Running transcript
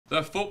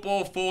The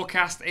football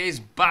forecast is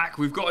back.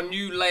 We've got a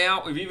new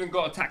layout. We've even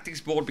got a tactics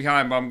board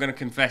behind, but I'm going to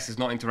confess it's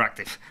not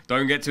interactive.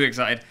 Don't get too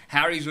excited.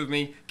 Harry's with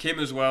me, Kim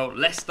as well.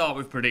 Let's start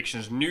with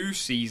predictions. New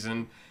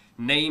season,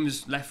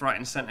 names left, right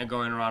and centre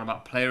going around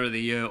about player of the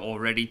year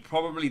already.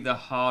 Probably the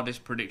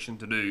hardest prediction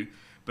to do.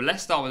 But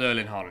let's start with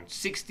Erling Haaland.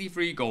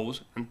 63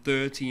 goals and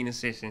 13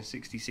 assists in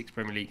 66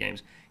 Premier League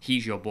games.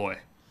 He's your boy.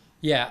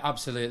 Yeah,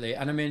 absolutely.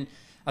 And I mean,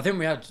 I think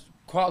we had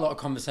quite a lot of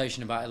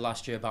conversation about it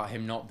last year about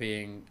him not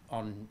being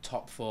on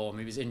top form.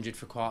 He was injured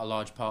for quite a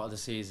large part of the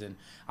season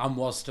and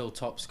was still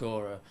top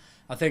scorer.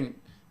 I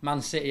think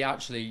Man City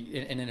actually,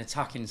 in an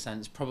attacking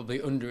sense, probably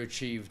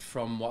underachieved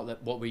from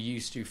what we're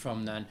used to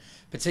from then,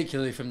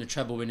 particularly from the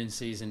treble-winning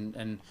season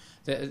and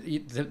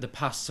the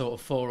past sort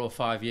of 4 or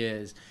 5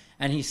 years.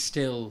 And he's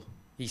still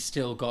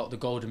got the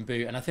golden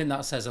boot, and I think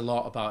that says a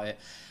lot about it.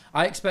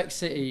 I expect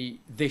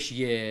City this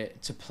year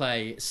to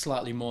play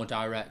slightly more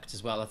direct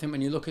as well. I think when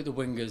you look at the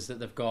wingers that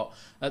they've got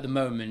at the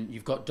moment,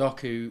 you've got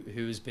Doku,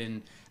 who has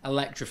been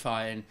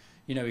electrifying.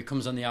 You know, he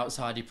comes on the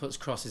outside, he puts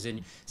crosses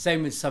in.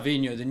 Same with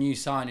Savinho, the new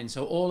signing.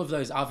 So all of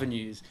those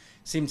avenues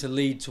seem to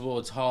lead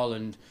towards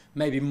Haaland,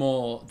 maybe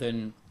more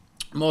than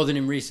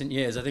in recent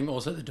years. I think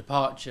also the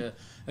departure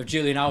of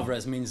Julian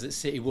Alvarez means that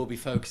City will be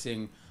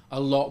focusing a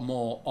lot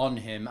more on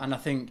him. And I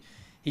think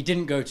he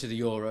didn't go to the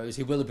Euros.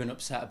 He will have been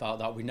upset about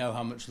that. We know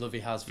how much love he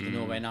has for the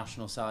Norway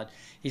national side.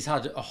 He's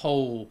had a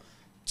whole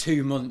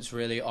 2 months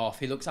really off.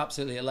 He looks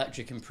absolutely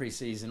electric in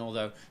pre-season,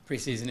 although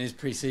pre-season is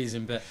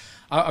pre-season. But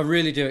I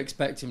really do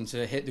expect him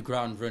to hit the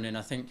ground running.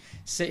 I think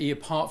City,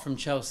 apart from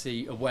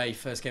Chelsea away,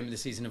 first game of the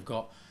season, have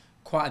got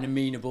quite an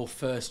amenable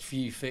first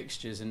few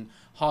fixtures. And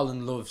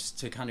Haaland loves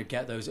to kind of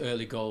get those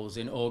early goals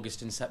in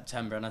August and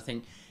September. And I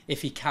think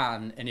if he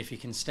can, and if he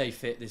can stay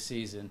fit this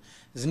season,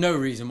 there's no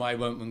reason why he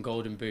won't win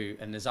Golden Boot,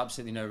 and there's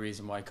absolutely no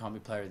reason why he can't be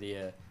Player of the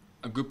Year.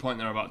 A good point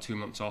there about 2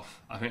 months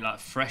off. I think, like,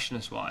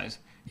 freshness-wise,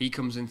 he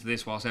comes into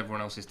this whilst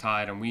everyone else is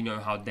tired, and we know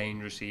how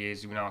dangerous he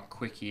is, we know how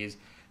quick he is,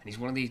 and he's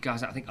one of these guys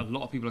that I think a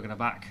lot of people are going to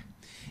back.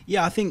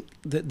 Yeah, I think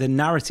the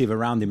narrative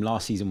around him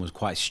last season was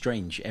quite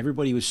strange.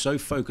 Everybody was so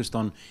focused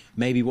on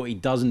maybe what he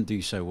doesn't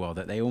do so well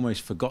that they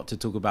almost forgot to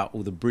talk about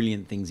all the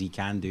brilliant things he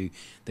can do.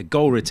 The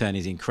goal return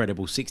is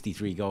incredible,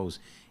 63 goals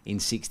in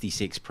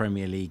 66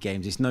 Premier League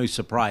games. It's no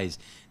surprise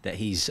that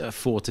he's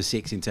 4 to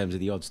 6 in terms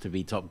of the odds to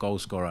be top goal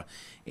scorer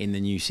in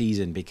the new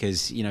season,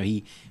 because, you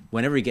know,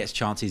 whenever he gets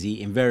chances,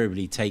 he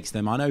invariably takes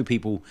them. I know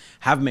people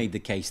have made the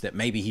case that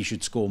maybe he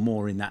should score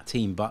more in that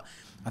team, but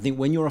I think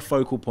when you're a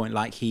focal point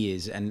like he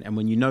is, and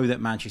when you know that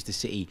Manchester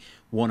City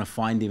want to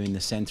find him in the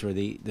centre of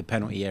the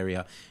penalty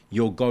area,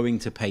 you're going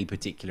to pay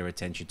particular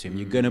attention to him.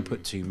 You're going to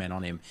put 2 men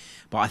on him.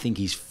 But I think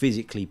he's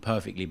physically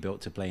perfectly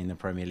built to play in the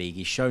Premier League.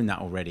 He's shown that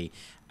already,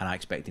 and I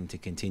expect him to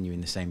continue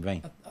in the same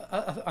vein.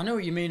 I know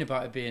what you mean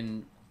about it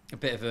being a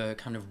bit of a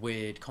kind of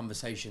weird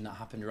conversation that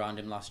happened around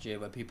him last year,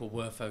 where people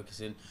were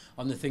focusing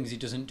on the things he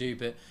doesn't do,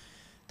 but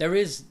there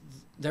is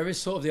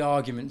sort of the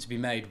argument to be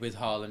made with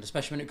Haaland,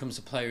 especially when it comes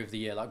to Player of the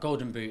Year. Like,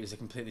 Golden Boot is a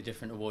completely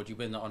different award. You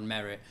win that on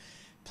merit.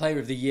 Player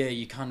of the Year,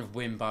 you kind of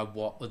win by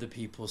what other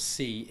people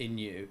see in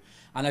you.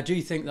 And I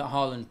do think that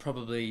Haaland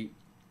probably,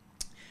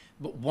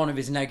 one of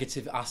his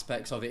negative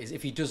aspects of it is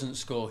if he doesn't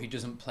score, he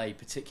doesn't play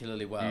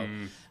particularly well.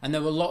 And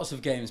there were lots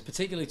of games,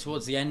 particularly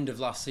towards the end of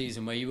last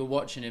season, where you were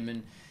watching him,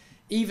 and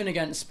even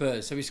against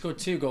Spurs, so he scored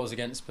 2 goals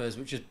against Spurs,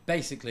 which is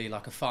basically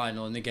like a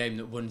final in the game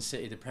that won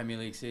City the Premier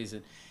League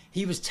season.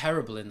 He was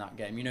terrible in that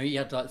game. You know, he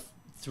had like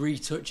 3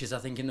 touches, I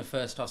think, in the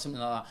first half,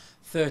 something like that,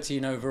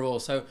 13 overall.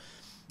 So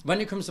when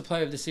it comes to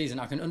Player of the Season,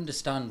 I can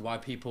understand why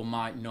people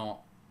might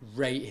not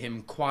rate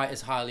him quite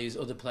as highly as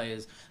other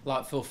players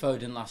like Phil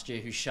Foden last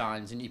year, who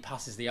shines and he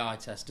passes the eye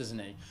test, doesn't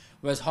he?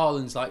 Whereas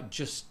Haaland's like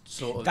just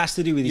sort of, that's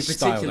to do with his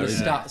particular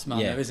style, stats, man,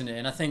 yeah. though, isn't it?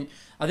 And I think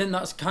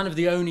that's kind of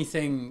the only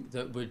thing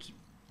that would.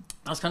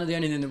 That's kind of the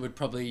only thing that would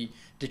probably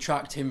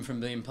detract him from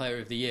being Player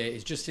of the Year,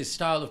 is just his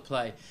style of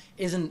play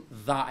isn't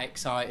that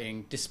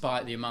exciting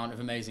despite the amount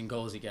of amazing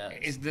goals he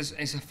gets.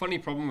 It's a funny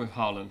problem with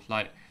Haaland.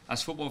 Like,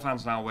 as football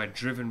fans now, we're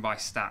driven by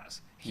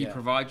stats. He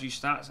provides you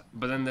stats,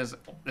 but then there's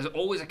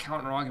always a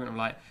counter argument of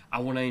like, I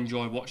want to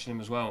enjoy watching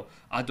him as well.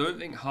 I don't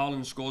think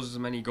Haaland scores as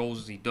many goals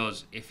as he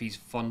does if he's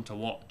fun to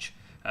watch.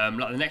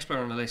 Like the next player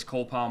on the list,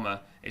 Cole Palmer,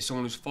 is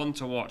someone who's fun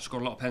to watch.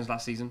 Scored a lot of pens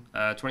last season.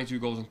 22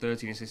 goals and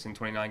 13 assists in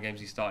 29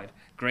 games he started.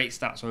 Great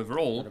stats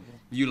overall. Incredible.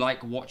 You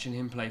like watching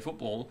him play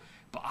football,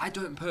 but I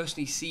don't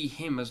personally see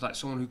him as like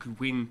someone who could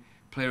win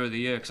Player of the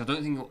Year, because I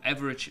don't think he'll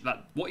ever achieve. Like,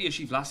 what he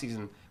achieved last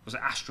season was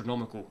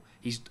astronomical.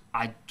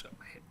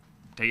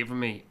 Take it from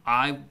me,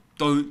 I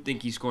don't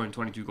think he's scoring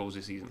 22 goals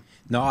this season.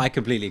 No, I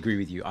completely agree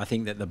with you. I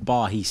think that the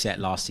bar he set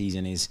last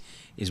season is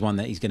one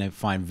that he's going to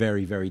find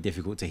very, very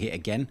difficult to hit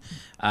again.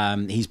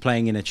 He's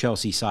playing in a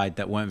Chelsea side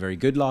that weren't very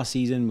good last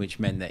season, which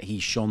meant that he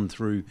shone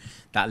through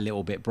that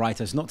little bit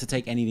brighter. It's not to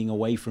take anything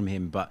away from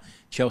him, but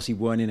Chelsea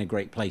weren't in a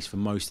great place for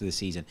most of the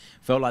season.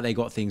 Felt like they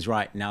got things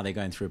right. Now they're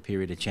going through a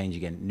period of change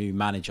again. New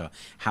manager.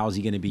 How's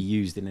he going to be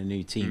used in a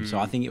new team? So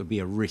I think it would be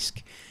a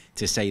risk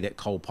to say that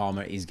Cole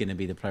Palmer is going to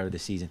be the player of the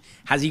season.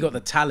 Has he got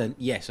the talent?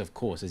 Yes, of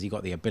course. Has he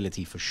got the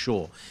ability? For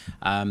sure.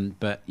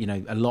 But, you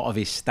know, a lot of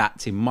his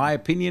stats, in my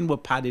opinion, were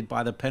padded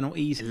by the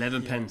penalties.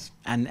 11 pence.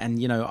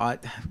 And you know,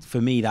 for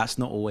me, that's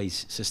not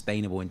always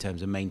sustainable in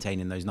terms of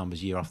maintaining those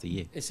numbers year after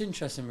year. It's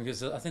interesting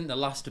because I think the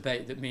last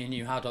debate that me and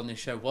you had on this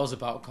show was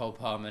about Cole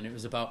Palmer, and it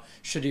was about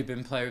should he have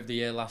been player of the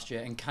year last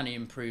year and can he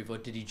improve, or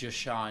did he just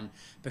shine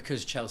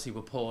because Chelsea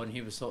were poor and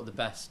he was sort of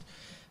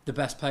the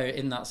best player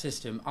in that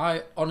system.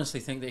 I honestly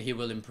think that he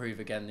will improve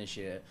again this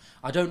year.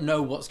 I don't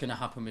know what's going to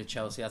happen with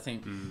Chelsea. I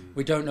think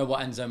we don't know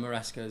what Enzo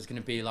Maresca is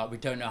going to be like. We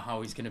don't know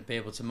how he's going to be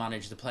able to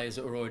manage the players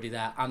that are already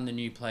there and the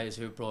new players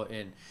who are brought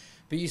in.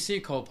 But you see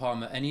Cole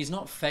Palmer, and he's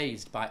not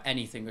fazed by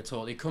anything at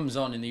all. He comes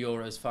on in the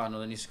Euros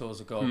final and he scores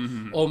a goal,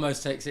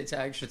 almost takes it to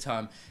extra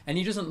time, and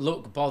he doesn't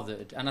look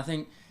bothered. And I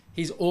think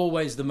he's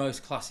always the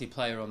most classy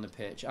player on the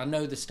pitch. I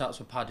know the stats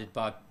were padded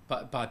by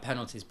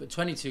penalties, but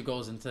 22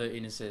 goals and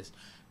 13 assists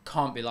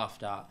can't be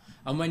laughed at.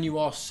 And when you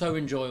are so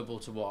enjoyable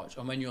to watch,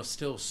 and when you're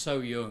still so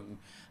young,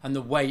 and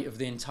the weight of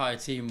the entire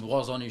team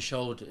was on his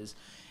shoulders,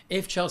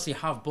 if Chelsea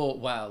have bought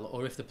well,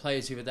 or if the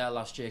players who were there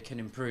last year can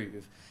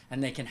improve,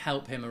 and they can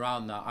help him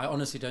around that, I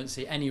honestly don't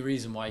see any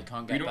reason why he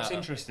can't get better. You know what's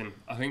interesting?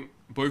 I think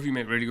both of you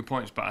make really good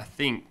points, but I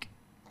think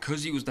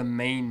because he was the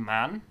main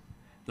man,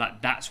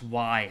 like that's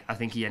why I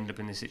think he ended up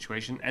in this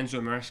situation.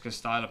 Enzo Maresca's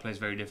style of play is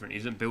very different. He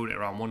doesn't build it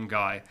around one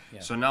guy.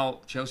 Yeah. So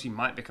now Chelsea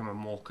might become a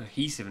more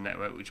cohesive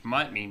network, which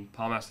might mean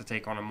Palmer has to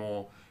take on a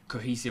more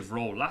cohesive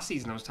role. Last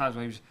season, there was times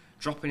where he was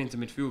dropping into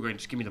midfield, going,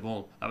 "Just give me the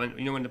ball." Like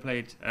when they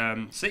played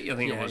City, I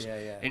think it was,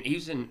 and he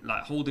was in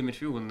like holding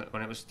midfield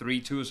when it was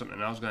 3-2 or something.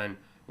 And I was going,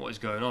 "What is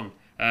going on?"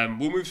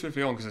 We'll move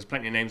swiftly on because there's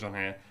plenty of names on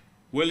here.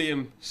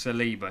 William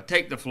Saliba,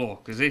 take the floor,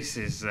 because this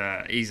is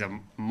he's a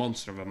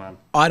monster of a man.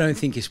 I don't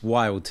think it's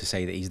wild to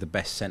say that he's the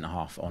best centre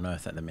half on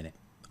earth at the minute.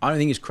 I don't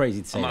think it's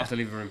crazy to say that. I might have to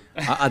leave the room.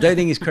 I don't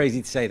think it's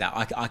crazy to say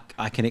that.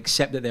 I can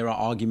accept that there are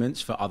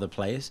arguments for other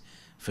players,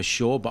 for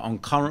sure, but on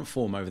current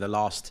form over the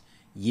last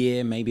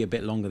year, maybe a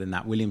bit longer than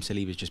that, William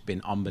Saliba's just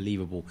been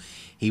unbelievable.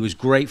 He was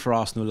great for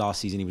Arsenal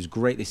last season. He was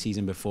great the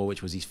season before,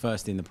 which was his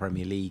first in the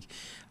Premier League.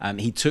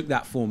 He took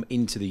that form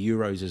into the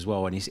Euros as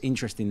well, and it's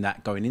interesting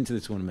that going into the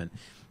tournament,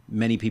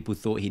 many people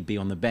thought he'd be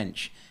on the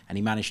bench, and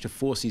he managed to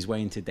force his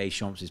way into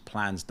Deschamps'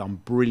 plans, done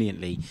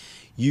brilliantly.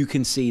 You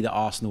can see that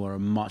Arsenal are a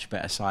much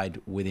better side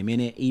with him in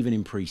it, even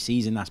in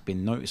pre-season. That's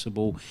been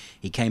noticeable.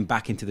 He came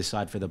back into the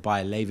side for the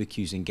Bayer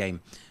Leverkusen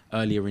game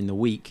earlier in the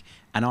week,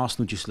 and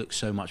Arsenal just look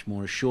so much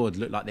more assured,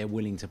 look like they're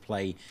willing to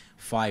play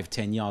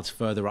 5-10 yards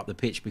further up the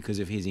pitch because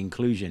of his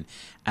inclusion.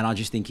 And I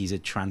just think he's a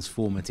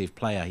transformative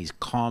player. His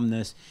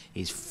calmness,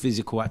 his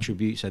physical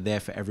attributes are there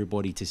for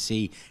everybody to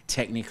see.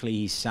 Technically,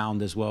 he's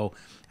sound as well,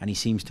 and he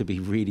seems to be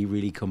really,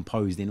 really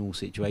composed in all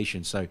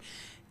situations. So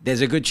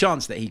there's a good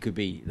chance that he could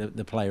be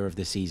the player of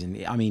the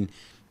season. I mean,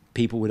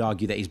 people would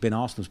argue that he's been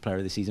Arsenal's player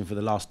of the season for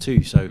the last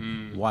two, so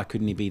why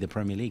couldn't he be the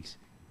Premier League's?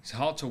 It's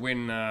hard to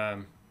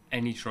win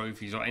any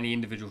trophies or any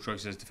individual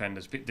trophies as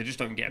defenders. They just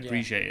don't get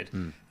appreciated.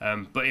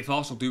 But if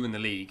Arsenal do win the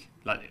league,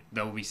 like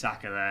there will be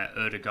Saka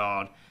there,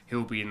 Ødegaard,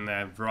 he'll be in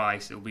there,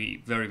 Rice. It'll be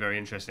very, very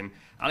interesting.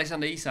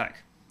 Alexander Isak,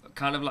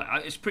 kind of like,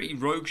 it's pretty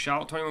rogue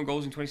shout. 21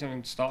 goals in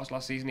 27 starts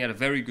last season. He had a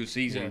very good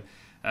season.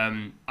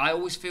 I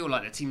always feel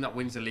like the team that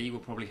wins the league will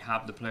probably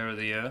have the player of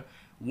the year.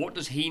 What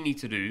does he need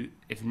to do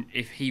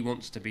if he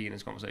wants to be in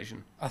this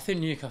conversation? I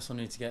think Newcastle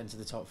need to get into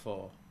the top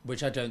four,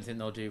 which I don't think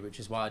they'll do, which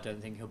is why I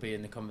don't think he'll be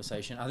in the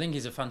conversation. I think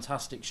he's a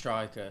fantastic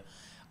striker.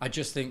 I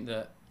just think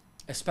that,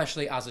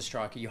 especially as a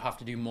striker, you have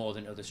to do more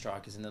than other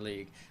strikers in the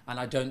league. And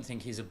I don't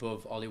think he's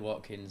above Ollie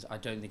Watkins. I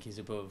don't think he's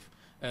above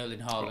Erling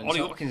Haaland.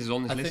 Ollie Watkins is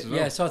on this list as well.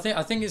 Yeah, so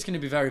I think it's going to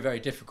be very, very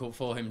difficult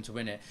for him to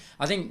win it.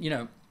 I think,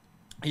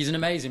 he's an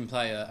amazing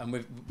player, and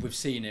we've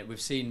seen it.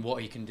 We've seen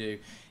what he can do.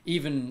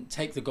 Even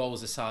take the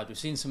goals aside, we've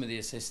seen some of the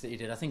assists that he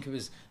did. I think it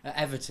was at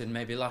Everton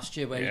maybe last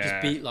year where he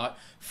just beat like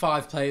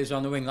 5 players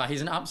on the wing. Like,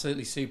 he's an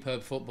absolutely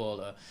superb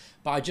footballer.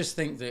 But I just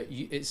think that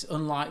it's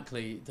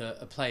unlikely that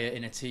a player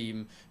in a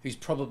team who's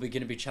probably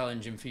going to be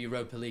challenging for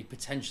Europa League,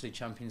 potentially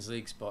Champions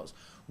League spots,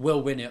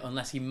 will win it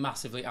unless he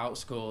massively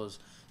outscores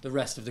the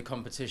rest of the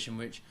competition,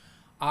 which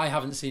I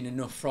haven't seen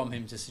enough from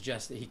him to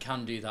suggest that he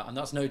can do that. And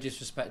that's no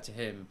disrespect to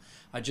him.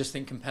 I just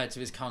think compared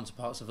to his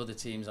counterparts of other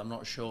teams, I'm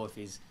not sure if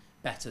he's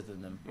better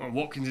than them. Well,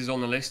 Watkins is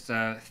on the list.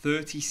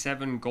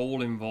 37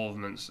 goal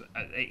involvements.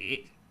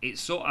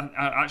 It's sort of,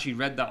 I actually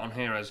read that on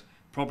here as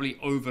probably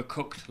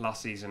overcooked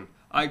last season.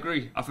 I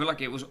agree. I feel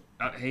like it was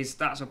his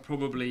stats are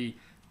probably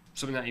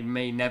something that he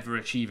may never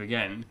achieve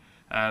again.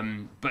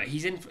 But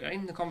he's in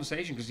the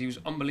conversation because he was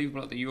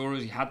unbelievable at the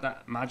Euros. He had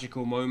that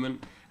magical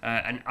moment.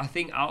 And I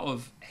think out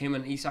of him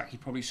and Isak, he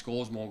probably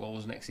scores more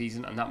goals next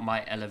season, and that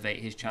might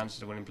elevate his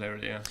chances of winning Player of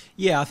the Year.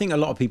 Yeah, I think a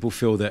lot of people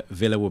feel that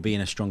Villa will be in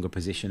a stronger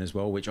position as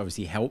well, which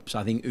obviously helps.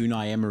 I think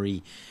Unai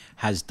Emery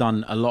has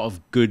done a lot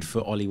of good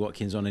for Ollie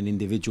Watkins on an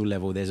individual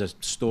level. There's a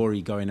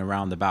story going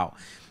around about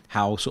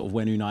how sort of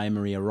when Unai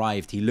Emery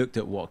arrived, he looked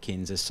at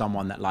Watkins as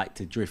someone that liked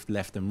to drift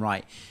left and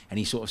right. And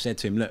he sort of said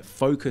to him, look,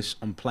 focus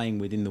on playing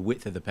within the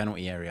width of the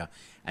penalty area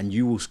and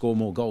you will score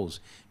more goals,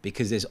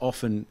 because there's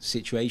often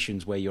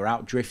situations where you're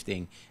out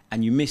drifting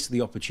and you miss the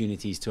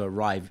opportunities to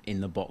arrive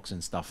in the box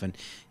and stuff. And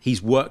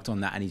he's worked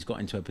on that, and he's got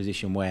into a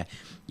position where,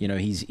 you know,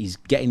 he's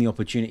getting the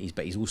opportunities,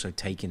 but he's also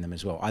taking them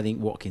as well. I think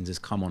Watkins has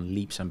come on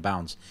leaps and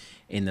bounds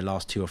in the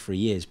last 2 or 3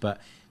 years, but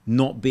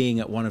not being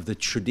at one of the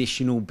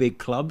traditional big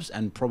clubs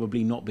and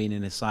probably not being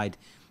in a side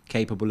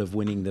capable of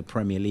winning the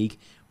Premier League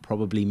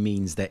probably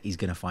means that he's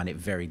going to find it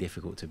very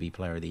difficult to be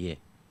Player of the Year.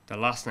 The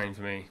last name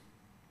for me,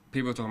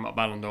 people are talking about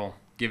Ballon d'Or.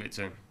 Give it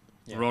to him.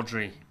 Yeah.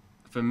 Rodri,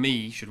 for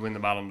me, should win the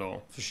Ballon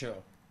d'Or. For sure.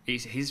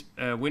 It's his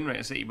win rate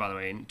at City, by the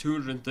way, in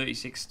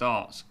 236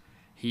 starts,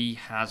 he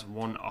has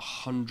won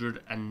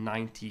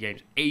 190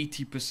 games,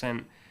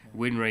 80%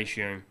 win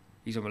ratio.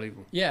 He's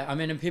unbelievable. Yeah, I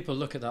mean, and people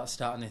look at that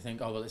stat and they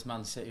think, oh, well, it's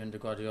Man City under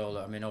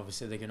Guardiola. I mean,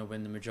 obviously they're going to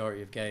win the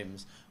majority of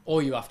games.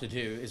 All you have to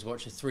do is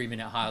watch a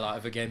 3-minute highlight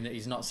of a game that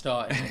he's not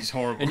starting. It's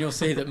horrible. And you'll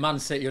see that Man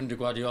City under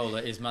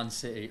Guardiola is Man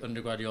City under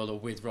Guardiola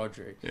with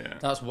Rodri. Yeah.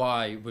 That's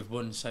why we've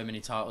won so many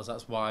titles.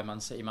 That's why Man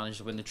City managed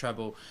to win the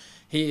treble.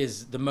 He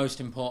is the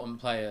most important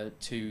player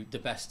to the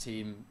best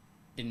team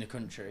in the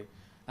country.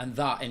 And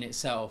that in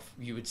itself,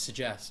 you would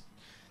suggest,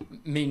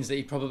 means that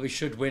he probably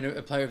should win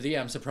a Player of the Year.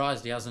 I'm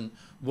surprised he hasn't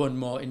won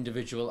more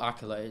individual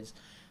accolades.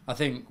 I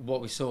think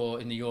what we saw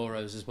in the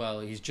Euros as well,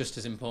 he's just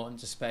as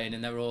important to Spain,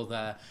 and they're all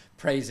there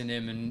praising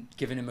him and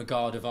giving him a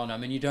guard of honour. I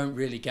mean, you don't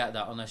really get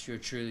that unless you're a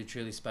truly,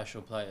 truly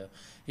special player.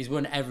 He's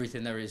won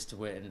everything there is to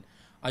win.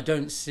 I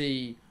don't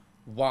see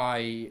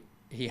why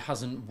he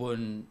hasn't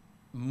won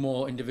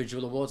more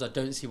individual awards. I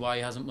don't see why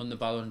he hasn't won the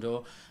Ballon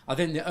d'Or. I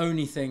think the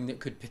only thing that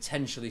could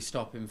potentially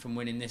stop him from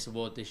winning this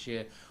award this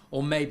year,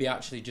 or maybe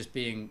actually just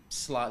being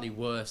slightly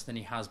worse than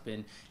he has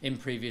been in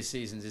previous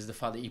seasons, is the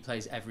fact that he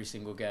plays every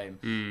single game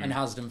and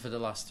has done for the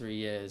last 3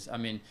 years. I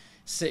mean,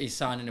 City's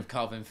signing of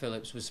Calvin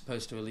Phillips was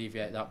supposed to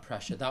alleviate that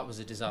pressure. That was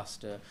a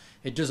disaster.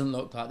 It doesn't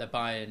look like they're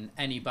buying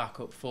any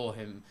backup for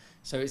him.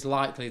 So it's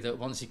likely that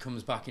once he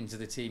comes back into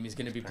the team, he's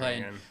going to be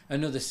playing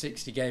another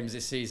 60 games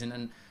this season.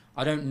 And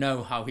I don't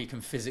know how he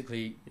can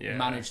physically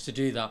manage to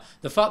do that.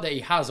 The fact that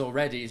he has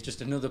already is just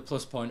another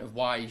plus point of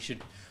why he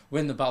should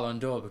win the Ballon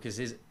d'Or, because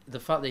the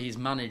fact that he's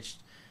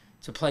managed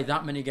to play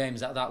that many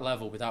games at that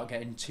level without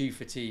getting too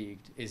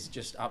fatigued is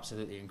just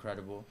absolutely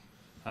incredible.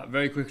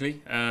 Very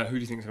quickly, who do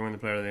you think is going to win the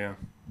Player of the Year?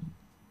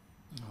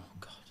 Oh,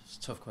 God, it's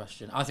a tough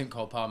question. I think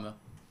Cole Palmer.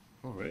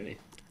 Oh, really?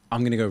 I'm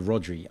going to go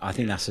Rodri. I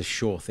think that's a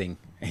sure thing.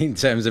 In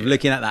terms of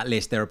looking at that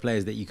list, there are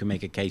players that you can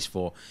make a case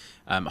for.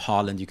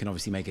 Haaland, you can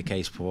obviously make a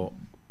case for.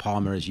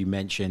 Palmer, as you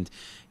mentioned.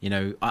 You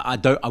know,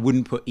 I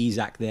wouldn't put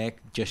Isak there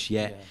just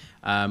yet.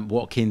 Yeah.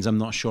 Watkins, I'm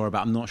not sure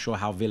about. I'm not sure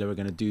how Villa are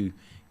going to do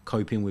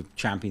coping with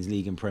Champions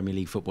League and Premier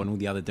League football and all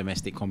the other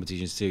domestic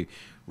competitions too.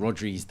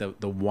 Rodri's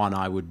the one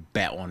I would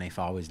bet on if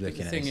I was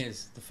looking at it. The thing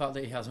is, the fact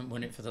that he hasn't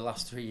won it for the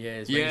last 3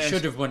 years, when he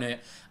should have won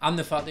it, and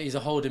the fact that he's a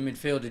holding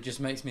midfielder just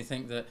makes me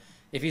think that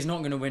if he's not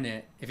going to win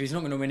it,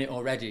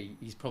 already,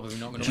 he's probably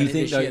not going to win it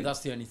this year. That's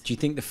the only thing. Do you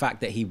think the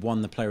fact that he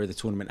won the Player of the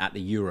Tournament at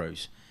the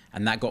Euros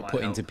and that got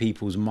put into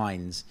people's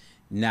minds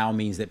now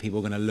means that people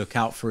are going to look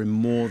out for him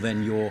more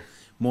than your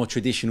more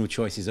traditional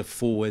choices of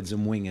forwards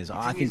and wingers?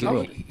 I think it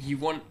will. He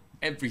won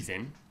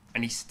everything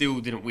and he still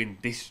didn't win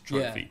this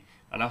trophy. Yeah.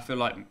 And I feel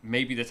like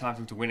maybe the time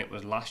for him to win it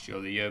was last year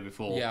or the year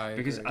before. Yeah, I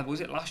agree. Because was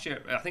it last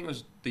year? I think it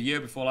was the year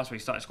before last where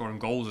he started scoring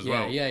goals as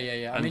well.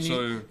 Yeah. I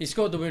mean, he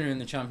scored the winner in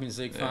the Champions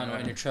League final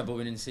in a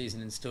treble-winning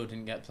season and still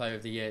didn't get Player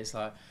of the Year. It's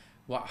like,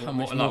 how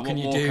much more can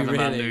you do, really?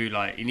 Man do?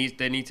 Like,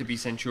 there need to be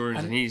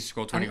Centurions and he's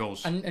scored 20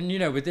 goals. And you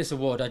know, with this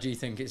award, I do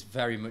think it's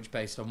very much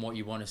based on what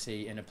you want to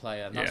see in a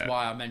player. And that's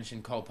why I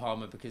mentioned Cole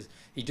Palmer, because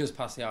he does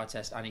pass the eye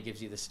test and he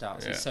gives you the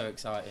stats. It's so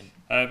exciting.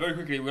 Very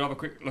quickly, we'll have a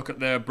quick look at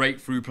the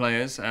breakthrough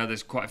players.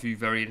 There's quite a few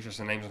very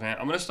interesting names on here.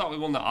 I'm going to start with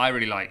one that I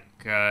really like.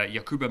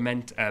 Yakuba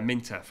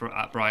Minta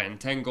at Brighton.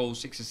 10 goals,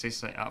 6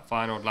 assists at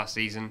Feyenoord last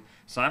season.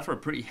 Signed for a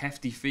pretty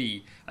hefty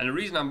fee. And the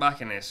reason I'm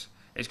backing this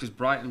is because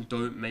Brighton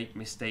don't make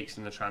mistakes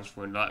in the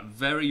transfer window. Like,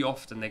 very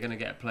often they're going to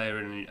get a player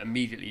in and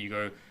immediately you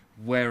go,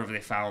 where have they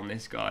found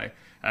this guy?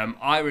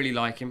 I really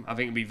like him. I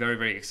think it'd be very,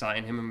 very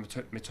exciting. Him and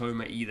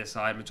Mitoma either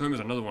side.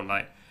 Mitoma's another one.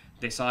 Like,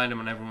 they signed him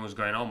and everyone was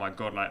going, oh my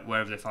God, like, where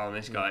have they found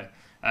this guy?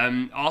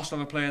 Arsenal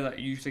have a player that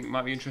you think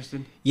might be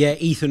interesting? Yeah,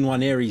 Ethan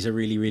Nwaneri's a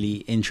really, really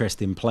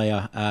interesting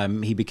player.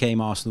 He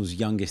became Arsenal's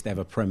youngest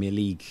ever Premier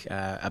League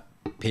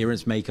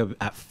appearance maker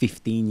at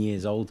 15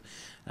 years old.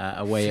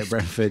 Away at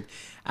Brentford,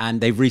 and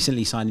they've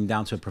recently signed him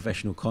down to a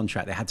professional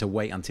contract. They had to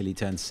wait until he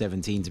turned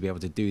 17 to be able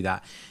to do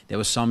that. There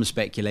was some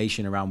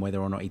speculation around whether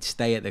or not he'd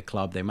stay at the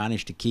club. They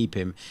managed to keep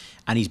him,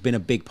 and he's been a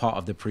big part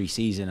of the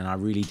pre-season, and I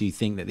really do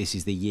think that this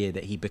is the year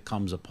that he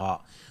becomes a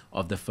part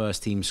of the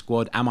first team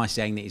squad. Am I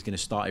saying that he's going to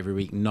start every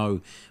week?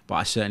 No, but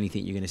I certainly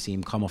think you're going to see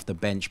him come off the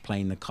bench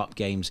playing the cup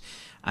games.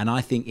 And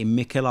I think in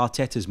Mikel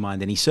Arteta's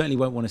mind, and he certainly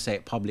won't want to say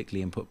it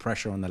publicly and put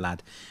pressure on the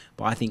lad,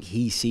 but I think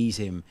he sees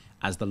him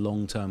as the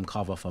long-term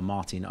cover for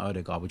Martin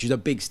Odegaard, which is a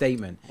big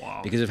statement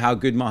because of how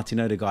good Martin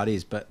Odegaard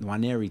is. But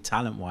Nwaneri,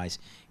 talent-wise,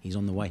 he's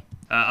on the way.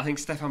 I think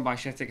Stefan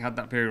Bajcetic had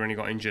that period when he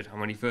got injured, and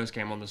when he first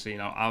came on the scene,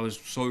 I was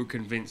so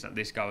convinced that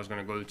this guy was going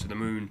to go to the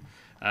moon.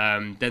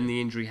 Then the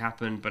injury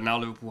happened, but now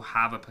Liverpool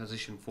have a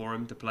position for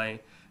him to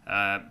play,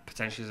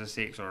 potentially as a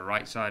 6 or a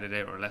right-sided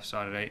 8 or a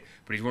left-sided 8.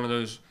 But he's one of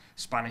those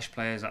Spanish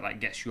players that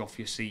like gets you off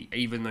your seat,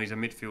 even though he's a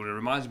midfielder. It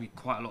reminds me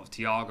quite a lot of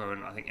Thiago,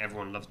 and I think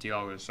everyone loves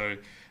Thiago. So,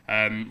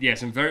 yeah,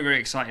 some very, very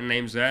exciting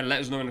names there. Let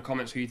us know in the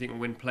comments who you think will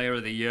win Player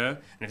of the Year.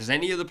 And if there's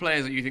any other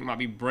players that you think might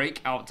be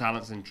breakout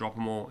talents, then drop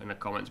them all in the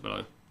comments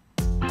below.